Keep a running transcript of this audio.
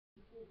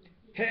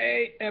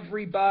Hey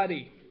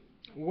everybody,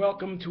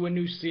 welcome to a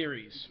new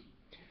series.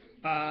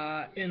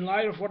 In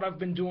light of what I've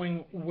been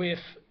doing with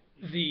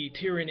the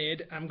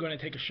Tyranid, I'm going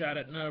to take a shot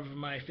at one of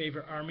my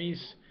favorite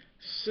armies,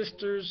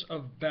 Sisters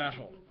of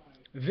Battle.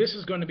 This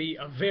is going to be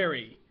a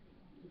very,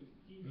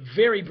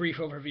 very brief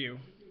overview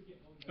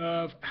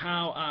of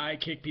how I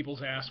kick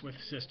people's ass with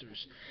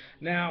Sisters.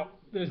 Now,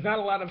 there's not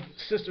a lot of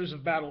Sisters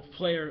of Battle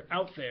player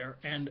out there,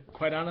 and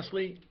quite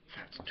honestly,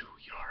 that's to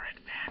your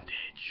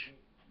advantage.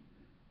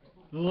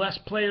 The less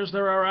players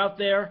there are out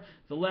there,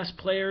 the less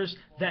players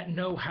that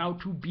know how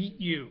to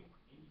beat you.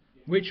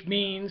 Which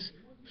means,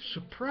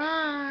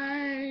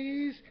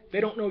 surprise! They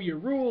don't know your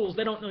rules,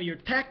 they don't know your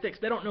tactics,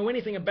 they don't know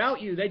anything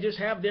about you. They just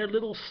have their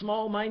little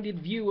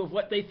small-minded view of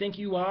what they think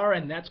you are,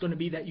 and that's going to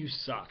be that you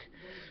suck.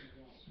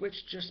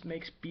 Which just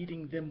makes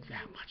beating them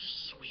that much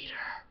sweeter.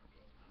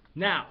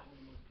 Now,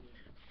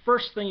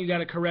 first thing you got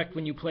to correct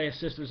when you play a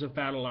Sisters of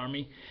Battle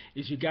army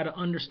is you got to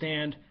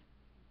understand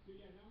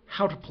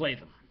how to play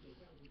them.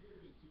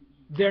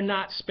 They're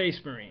not Space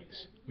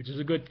Marines, which is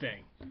a good thing.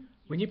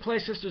 When you play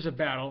Sisters of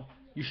Battle,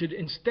 you should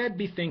instead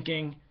be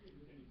thinking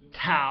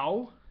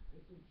Tau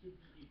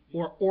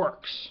or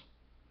Orcs.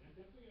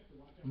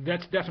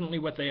 That's definitely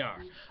what they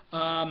are.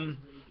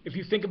 If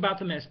you think about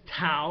them as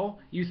Tau,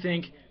 you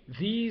think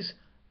these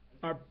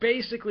are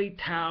basically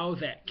Tau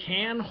that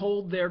can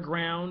hold their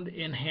ground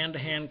in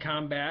hand-to-hand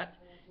combat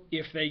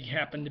if they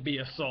happen to be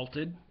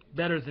assaulted,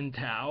 better than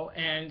Tau.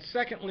 And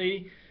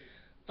secondly,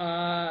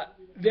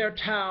 they're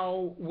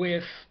Tau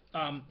with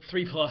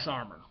 3+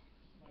 armor.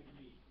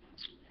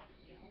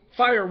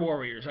 Fire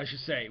Warriors, I should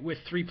say, with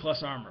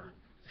 3+ armor.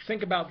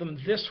 Think about them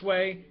this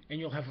way,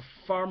 and you'll have a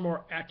far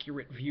more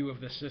accurate view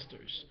of the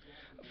Sisters.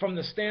 From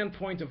the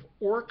standpoint of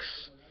Orcs,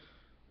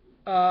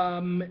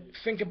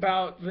 think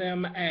about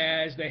them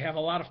as they have a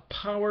lot of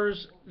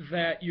powers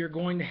that you're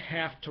going to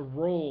have to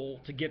roll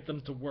to get them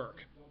to work.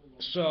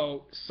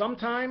 So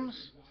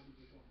sometimes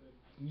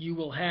you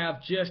will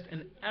have just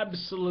an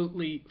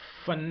absolutely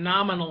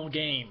phenomenal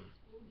game.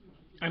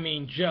 I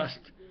mean, just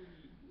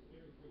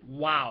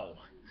wow.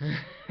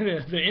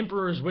 The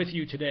Emperor's with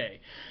you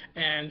today.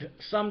 And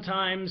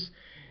sometimes,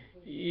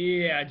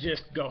 yeah,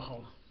 just go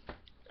home.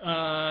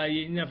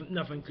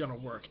 Nothing's going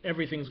to work.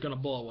 Everything's going to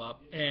blow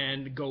up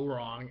and go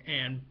wrong.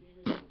 And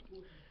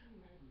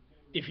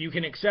if you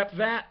can accept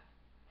that,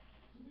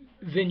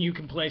 then you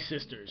can play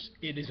Sisters.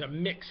 It is a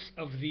mix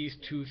of these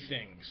two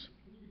things.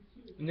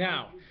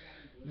 Now,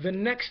 the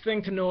next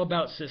thing to know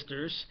about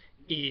Sisters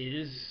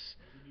is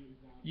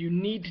you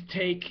need to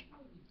take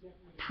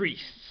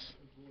priests.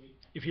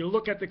 If you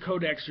look at the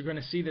Codex, you're going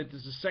to see that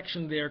there's a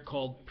section there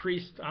called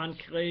Priest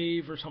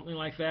Enclave or something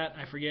like that.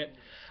 I forget.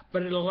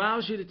 But it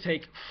allows you to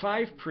take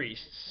 5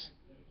 priests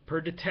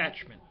per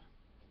detachment,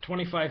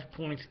 25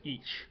 points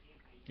each.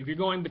 If you're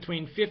going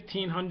between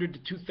 1,500 to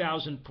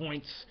 2,000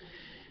 points,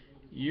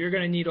 you're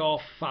going to need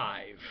all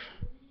 5.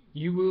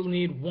 You will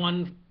need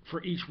 1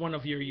 for each one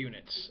of your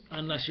units,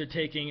 unless you're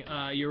taking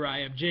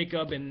Uriah of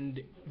Jacob, and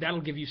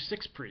that'll give you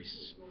 6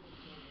 priests.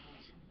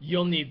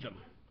 You'll need them,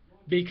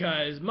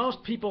 because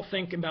most people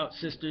think about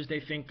Sisters, they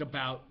think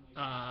about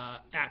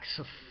Acts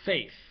of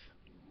Faith.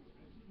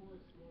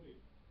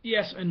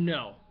 Yes and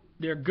no.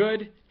 They're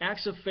good.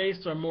 Acts of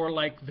Faith are more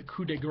like the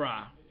coup de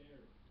grace.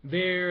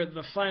 They're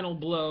the final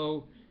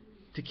blow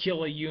to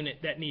kill a unit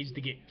that needs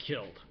to get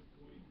killed.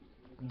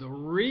 The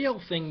real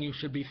thing you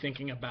should be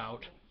thinking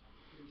about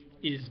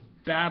is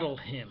battle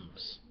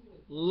hymns.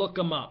 Look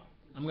them up.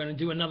 I'm going to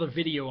do another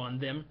video on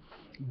them,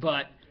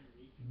 but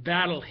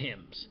battle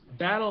hymns.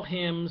 Battle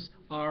hymns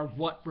are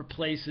what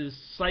replaces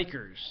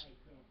psychers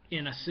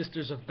in a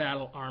Sisters of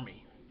Battle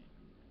army.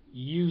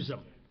 Use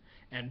them.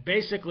 And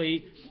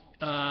basically,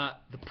 the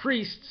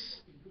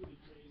priests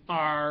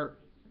are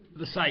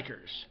the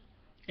psychers.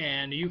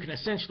 And you can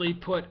essentially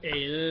put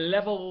a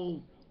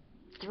level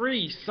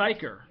 3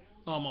 psycher,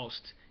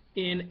 almost,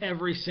 in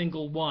every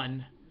single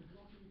one.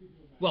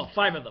 Well,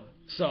 5 of them.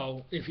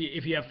 So if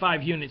you have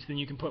 5 units, then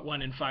you can put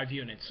 1 in 5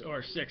 units,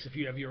 or 6 if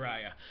you have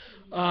Uriah.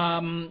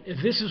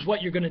 This is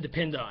what you're going to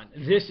depend on.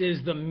 This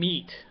is the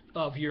meat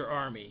of your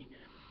army.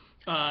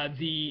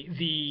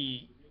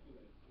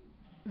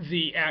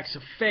 The Acts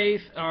of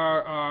Faith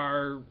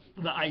are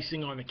the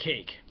icing on the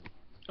cake.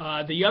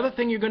 The other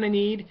thing you're going to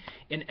need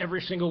in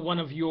every single one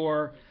of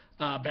your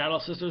Battle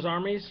Sisters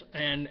armies,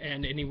 and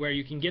anywhere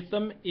you can get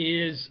them,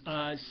 is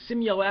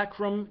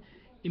Simulacrum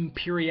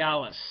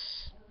Imperialis.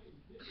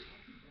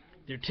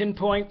 They're 10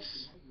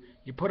 points.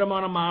 You put them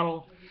on a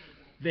model.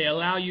 They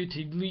allow you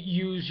to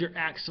use your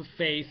Acts of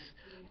Faith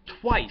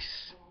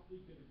twice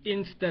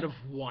instead of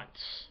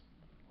once.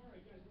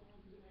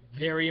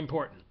 Very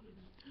important.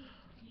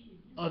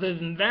 Other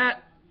than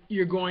that,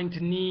 you're going to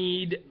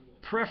need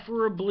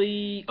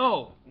preferably,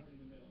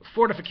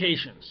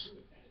 fortifications.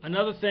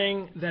 Another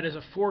thing that is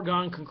a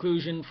foregone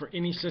conclusion for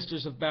any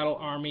Sisters of Battle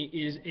army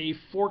is a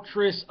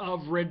Fortress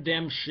of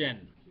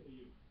Redemption.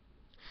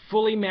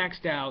 Fully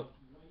maxed out,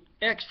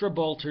 extra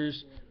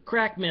bolters,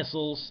 crack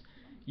missiles,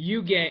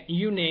 you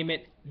name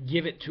it,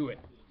 give it to it.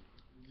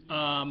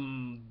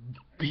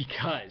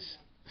 Because,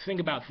 think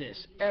about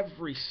this,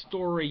 every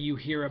story you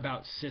hear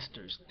about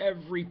sisters,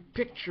 every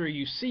picture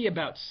you see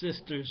about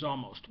sisters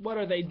almost, what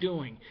are they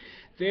doing?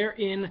 They're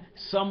in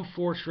some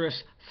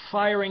fortress,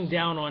 firing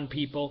down on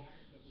people,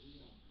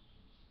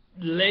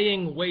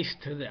 laying waste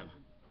to them.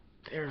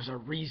 There's a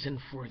reason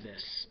for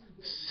this.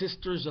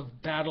 Sisters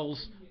of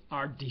Battles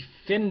are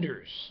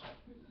defenders.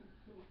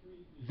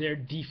 They're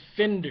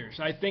defenders.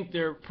 I think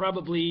they're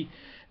probably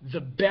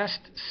the best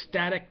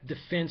static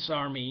defense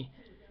army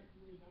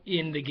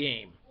in the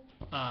game.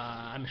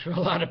 I'm sure a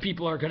lot of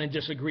people are going to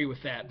disagree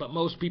with that, but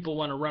most people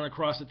want to run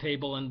across the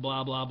table and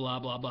blah, blah, blah,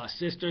 blah, blah.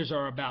 Sisters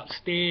are about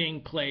staying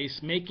in place,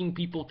 making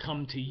people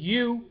come to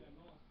you,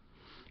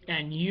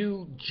 and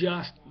you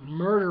just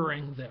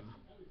murdering them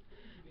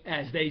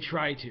as they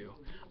try to.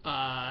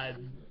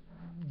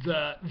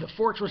 The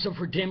Fortress of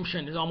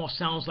Redemption, it almost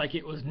sounds like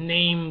it was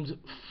named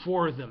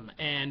for them,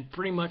 and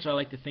pretty much I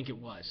like to think it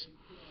was.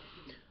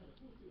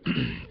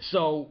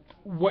 So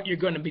what you're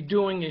going to be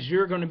doing is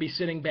you're going to be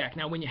sitting back.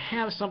 Now, when you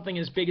have something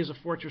as big as a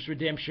Fortress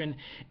Redemption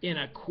in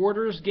a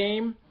quarters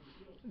game,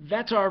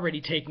 that's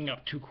already taking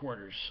up 2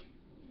 quarters.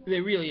 They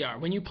really are.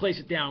 When you place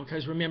it down,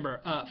 because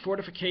remember,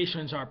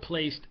 fortifications are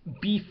placed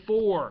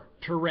before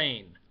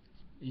terrain.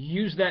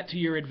 Use that to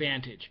your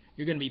advantage.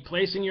 You're going to be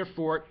placing your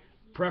fort,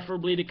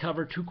 preferably to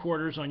cover 2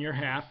 quarters on your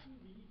half,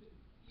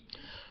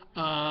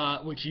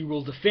 which you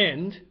will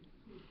defend.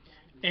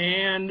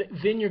 And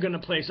then you're going to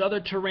place other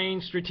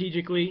terrain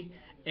strategically,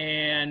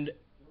 and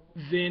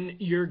then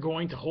you're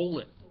going to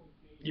hold it.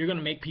 You're going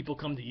to make people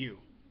come to you.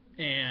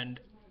 And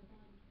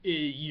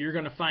you're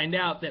going to find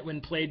out that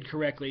when played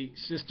correctly,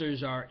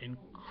 sisters are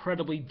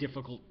incredibly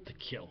difficult to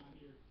kill,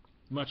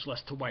 much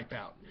less to wipe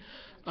out.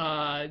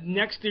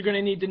 Next you're going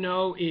to need to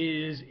know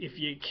is, if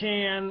you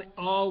can,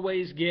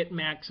 always get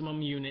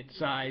maximum unit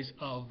size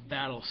of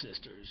battle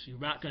sisters. You're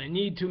not going to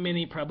need too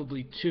many,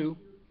 probably 2.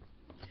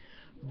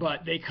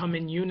 But they come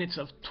in units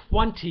of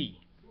 20.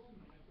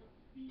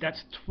 That's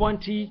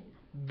 20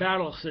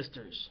 battle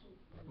sisters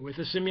with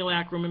a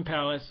simulacrum and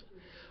palace,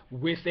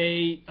 with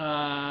a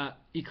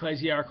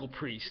ecclesiarchal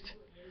priest.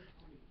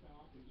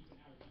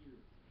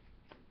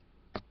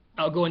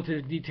 I'll go into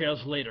the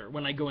details later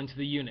when I go into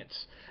the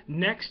units.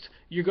 Next,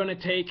 you're going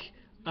to take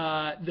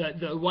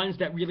the ones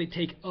that really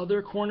take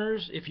other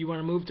corners. If you want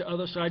to move to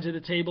other sides of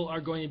the table,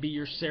 are going to be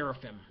your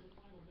seraphim.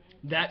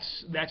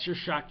 That's your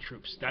shock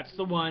troops. That's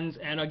the ones,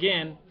 and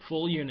again,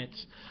 full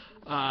units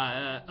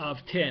of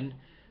 10.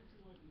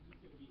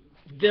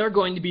 They're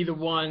going to be the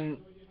one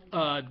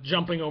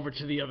jumping over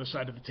to the other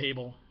side of the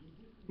table,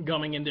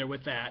 gumming in there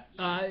with that.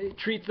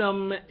 Treat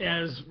them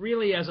as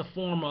really as a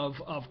form of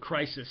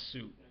crisis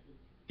suit,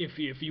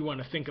 if you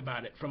want to think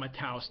about it from a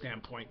Tau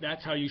standpoint.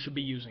 That's how you should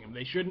be using them.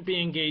 They shouldn't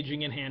be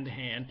engaging in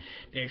hand-to-hand.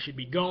 They should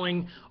be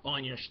going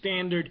on your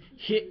standard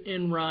hit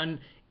and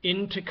run,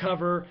 into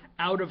cover,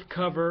 out of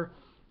cover,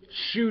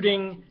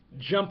 shooting,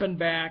 jumping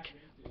back,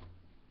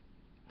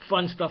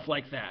 fun stuff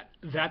like that.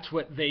 That's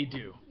what they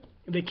do.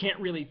 They can't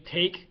really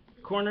take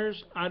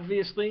corners,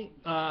 obviously,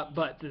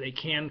 but they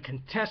can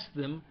contest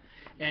them.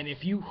 And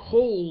if you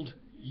hold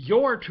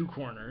your 2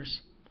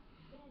 corners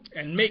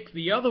and make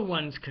the other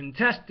ones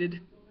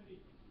contested,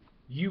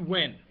 you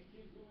win.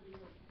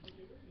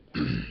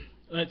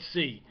 Let's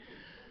see.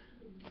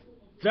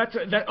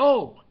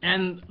 Oh,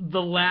 and the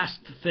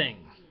last thing.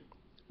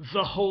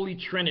 The Holy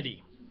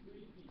Trinity.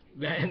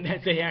 And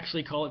they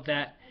actually call it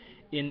that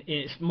in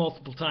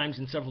multiple times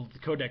in several of the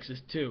codexes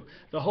too.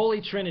 The Holy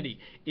Trinity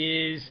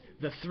is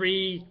the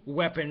 3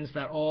 weapons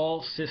that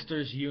all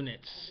sisters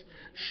units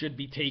should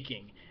be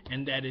taking.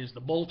 And that is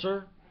the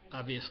bolter,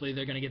 obviously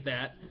they're going to get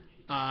that,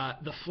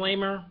 the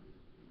flamer,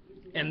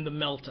 and the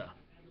melta.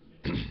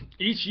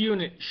 Each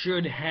unit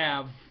should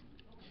have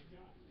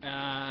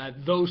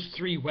those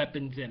 3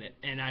 weapons in it.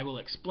 And I will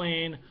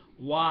explain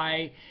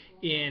why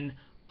in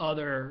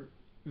other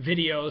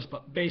videos,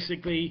 but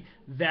basically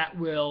that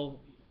will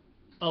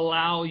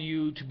allow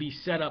you to be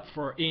set up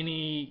for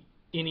any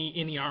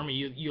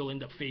army you'll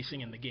end up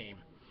facing in the game,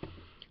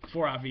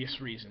 for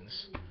obvious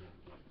reasons.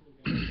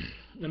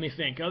 Let me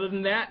think. Other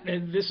than that,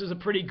 this is a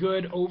pretty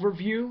good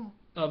overview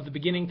of the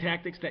beginning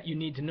tactics that you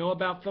need to know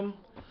about them.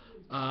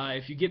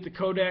 If you get the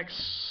Codex,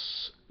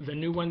 the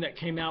new one that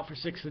came out for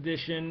 6th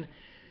edition,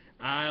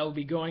 I'll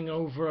be going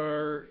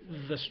over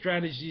the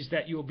strategies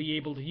that you'll be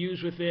able to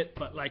use with it.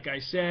 But like I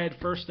said,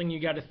 first thing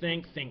you got to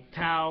think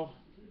Tau,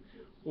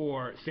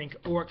 or think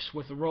orcs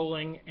with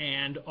rolling,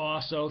 and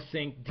also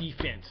think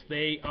defense.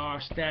 They are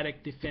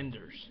static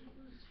defenders.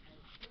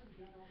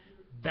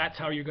 That's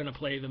how you're going to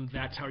play them.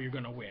 That's how you're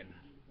going to win.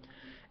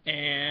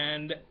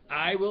 And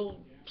I will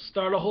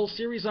start a whole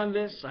series on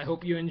this. I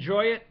hope you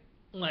enjoy it.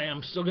 I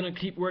am still going to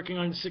keep working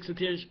on the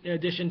 6th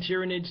edition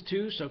Tyranids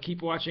too, so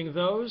keep watching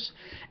those,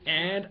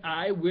 and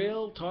I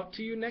will talk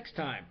to you next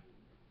time.